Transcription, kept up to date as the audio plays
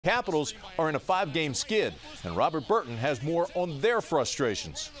Capitals are in a 5-game skid, and Robert Burton has more on their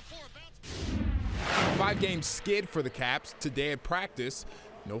frustrations. 5-game skid for the Caps today at practice.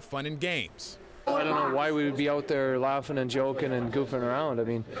 No fun in games. I don't know why we would be out there laughing and joking and goofing around. I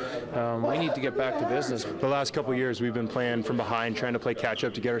mean, we need to get back to business. The last couple of years we've been playing from behind, trying to play catch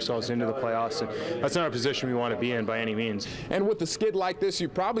up to get ourselves into the playoffs. And that's not a position we want to be in by any means. And with a skid like this, you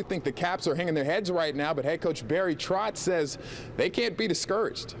probably think the Caps are hanging their heads right now, but head coach Barry Trotz says they can't be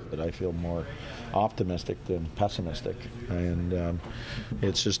discouraged. But I feel more optimistic than pessimistic, and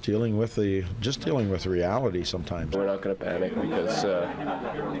it's just dealing with reality sometimes. We're not going to panic because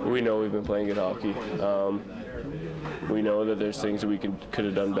we know we've been playing good hockey. We know that there's things that we could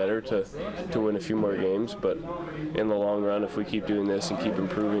have done better to win a few more games, but in the long run, if we keep doing this and keep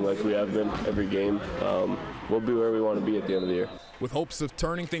improving like we have been every game, we'll be where we want to be at the end of the year. With hopes of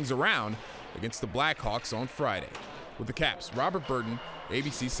turning things around against the Blackhawks on Friday. With the Caps, Robert Burton,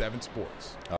 ABC 7 Sports.